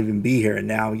may not even be here. And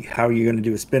now, how are you going to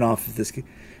do a spin-off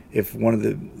if one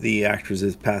of the actors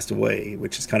has passed away,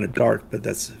 which is kind of dark, but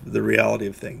that's the reality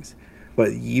of things.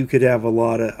 But you could have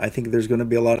I think there's going to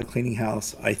be a lot of cleaning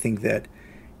house. I think that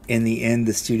in the end,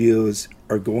 the studios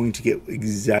are going to get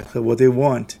exactly what they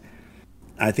want.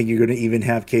 I think you're going to even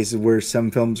have cases where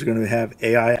some films are going to have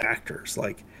AI actors.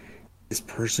 Like this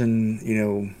person,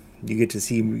 you get to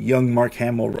see young Mark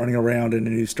Hamill running around in a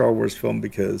new Star Wars film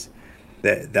because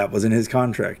that was in his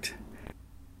contract.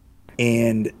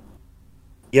 And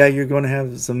yeah, you're going to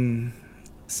have some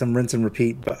rinse and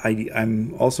repeat. But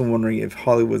I'm also wondering if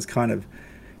Hollywood's kind of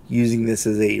using this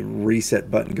as a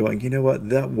reset button, going, you know what,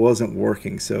 that wasn't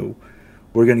working, so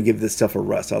we're going to give this stuff a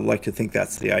rest. I'd like to think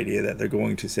that's the idea, that they're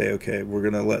going to say, okay, we're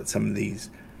going to let some of these,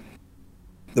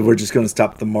 that we're just going to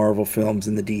stop the Marvel films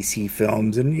and the DC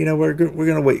films, and we're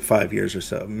going to wait 5 years or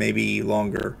so, maybe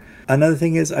longer. Another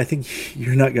thing is, I think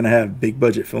you're not going to have big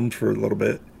budget films for a little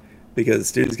bit because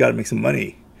studios got to make some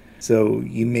money. So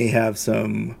you may have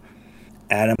some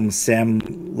Adam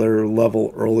Sandler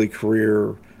level early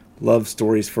career love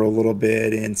stories for a little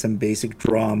bit and some basic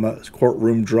drama,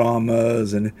 courtroom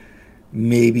dramas, and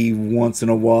maybe once in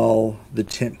a while the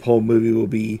tentpole movie will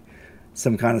be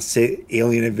some kind of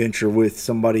alien adventure with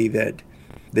somebody that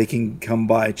they can come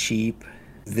by cheap.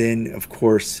 Then, of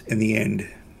course, in the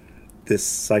end, this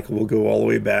cycle will go all the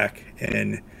way back,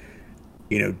 and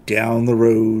down the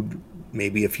road,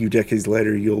 maybe a few decades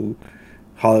later,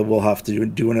 Hollywood will have to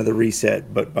do another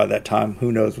reset. But by that time,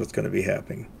 who knows what's going to be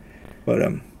happening? But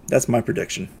that's my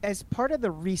prediction. As part of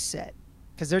the reset,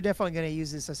 because they're definitely going to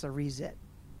use this as a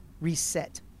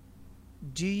reset,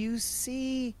 do you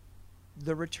see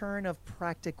the return of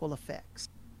practical effects?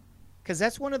 Because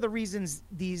that's one of the reasons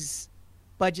these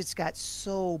budgets got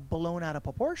so blown out of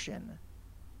proportion,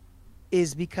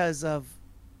 is because of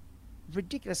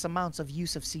ridiculous amounts of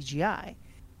use of CGI.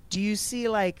 Do you see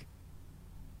like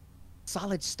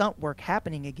solid stunt work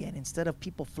happening again instead of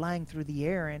people flying through the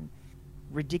air and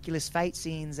ridiculous fight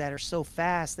scenes that are so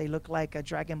fast they look like a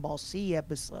Dragon Ball Z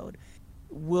episode?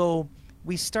 Will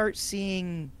we start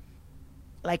seeing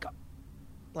like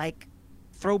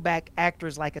throwback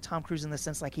actors like a Tom Cruise in the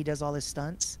sense like he does all his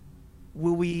stunts?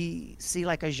 Will we see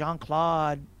like a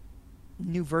Jean-Claude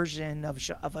new version of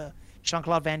a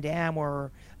Jean-Claude Van Damme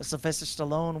or a Sylvester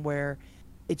Stallone where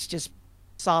it's just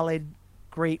solid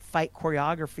great fight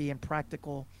choreography and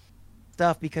practical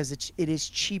stuff because it is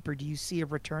cheaper? Do you see a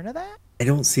return of that? I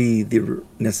don't see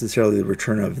necessarily the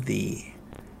return of the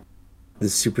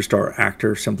superstar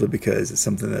actor, simply because it's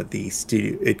something that the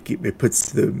studio it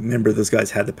puts the member, those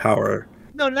guys had the power.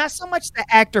 No, not so much the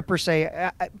actor per se.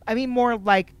 I mean more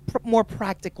like more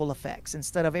practical effects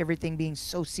instead of everything being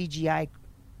so CGI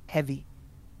heavy.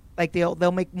 Like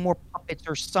they'll make more puppets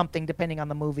or something depending on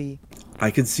the movie.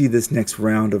 I could see this next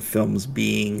round of films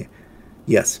being,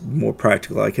 yes, more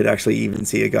practical. I could actually even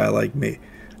see a guy like me,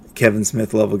 Kevin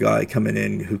Smith level guy, coming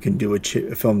in who can do a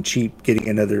film cheap, getting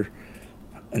another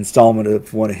installment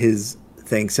of one of his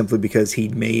things simply because he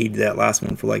made that last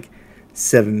one for like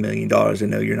 $7 million. I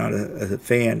know you're not a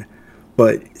fan,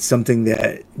 but something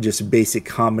that just basic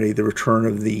comedy, the return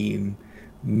of the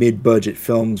mid-budget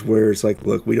films where it's like,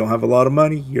 look, we don't have a lot of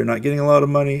money, you're not getting a lot of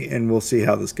money, and we'll see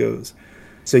how this goes.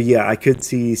 So yeah, I could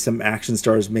see some action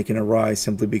stars making a rise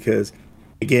simply because,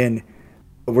 again,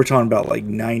 we're talking about like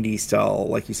 90s style,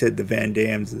 like you said, the Van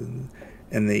Dammes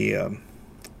and the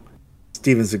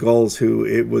Steven Seagals, who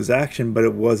it was action, but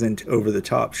it wasn't over the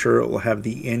top. Sure, it will have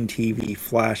the NTV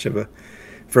flash of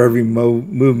for every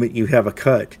movement you have a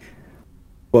cut,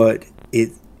 but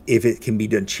if it can be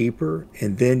done cheaper,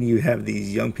 and then you have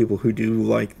these young people who do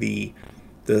like the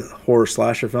horror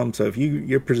slasher film. So if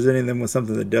you're presenting them with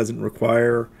something that doesn't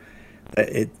require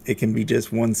it can be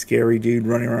just one scary dude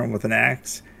running around with an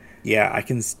axe. Yeah, I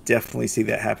can definitely see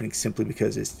that happening simply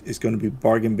because it's going to be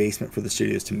bargain basement for the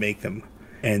studios to make them,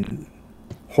 and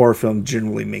horror films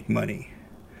generally make money.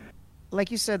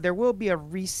 Like you said, there will be a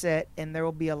reset and there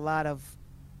will be a lot of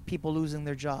people losing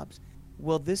their jobs.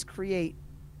 Will this create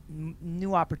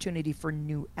new opportunity for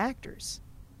new actors?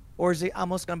 Or is it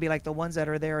almost going to be like the ones that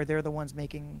are there, they're the ones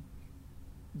getting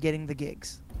the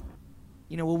gigs?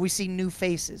 Will we see new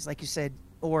faces, like you said,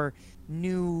 or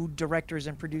new directors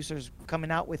and producers coming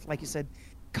out with, like you said,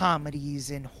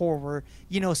 comedies and horror?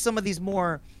 Some of these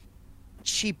more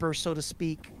cheaper, so to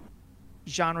speak,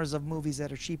 genres of movies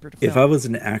that are cheaper to film. If I was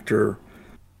an actor,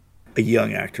 a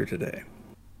young actor today,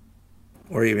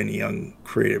 or even a young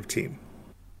creative team,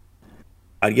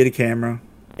 I'd get a camera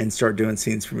and start doing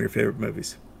scenes from your favorite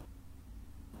movies.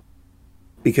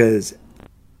 Because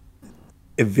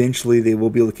eventually they will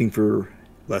be looking for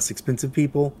less expensive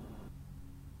people.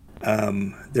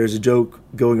 There's a joke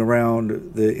going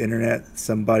around the internet,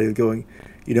 somebody going,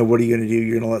 what are you going to do?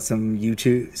 You're going to let some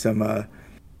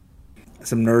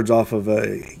nerds off of a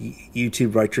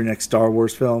YouTube write your next Star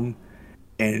Wars film?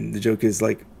 And the joke is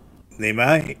like, They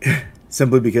might.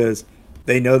 Simply because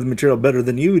they know the material better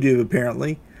than you do,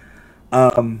 apparently.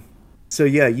 So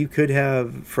yeah, you could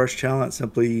have fresh talent.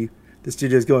 Simply, the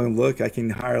studio's going, look, I can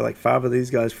hire like 5 of these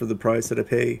guys for the price that I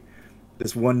pay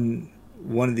this one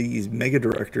of these mega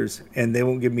directors, and they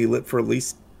won't give me lip for at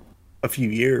least a few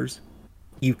years.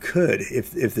 You could,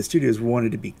 if the studios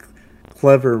wanted to be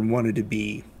clever and wanted to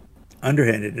be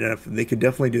underhanded enough, they could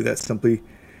definitely do that simply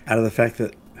out of the fact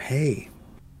that, hey,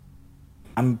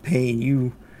 I'm paying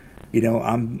you,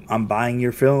 I'm buying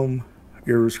your film,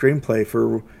 your screenplay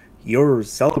for, you're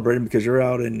celebrating because you're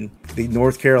out in the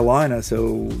North Carolina,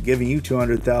 so giving you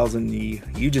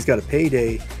 $200,000, you just got a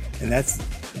payday, and that's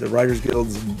the Writers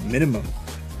Guild's minimum.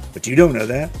 But you don't know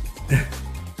that,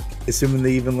 assuming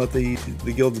they even let the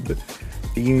guilds, the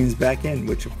unions back in,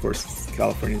 which of course is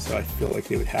California, so I feel like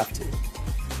they would have to.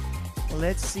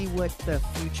 Let's see what the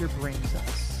future brings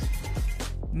us.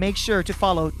 Make sure to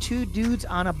follow Two Dudes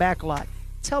on a Backlot.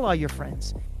 Tell all your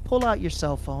friends. Pull out your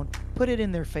cell phone. Put it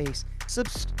in their face.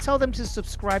 Tell them to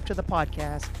subscribe to the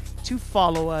podcast, to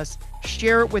follow us,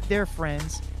 share it with their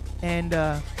friends, and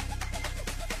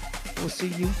we'll see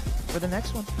you for the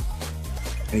next one.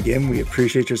 And again, we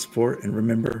appreciate your support, and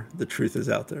remember, the truth is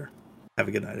out there. Have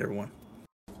a good night, everyone.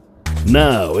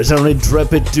 Now, as our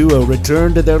intrepid duo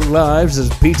return to their lives as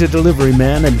pizza delivery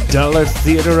man and dollar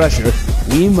theater usher,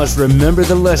 we must remember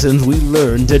the lessons we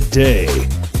learned today.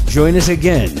 Join us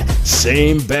again,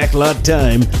 same backlot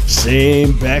time,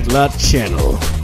 same backlot channel.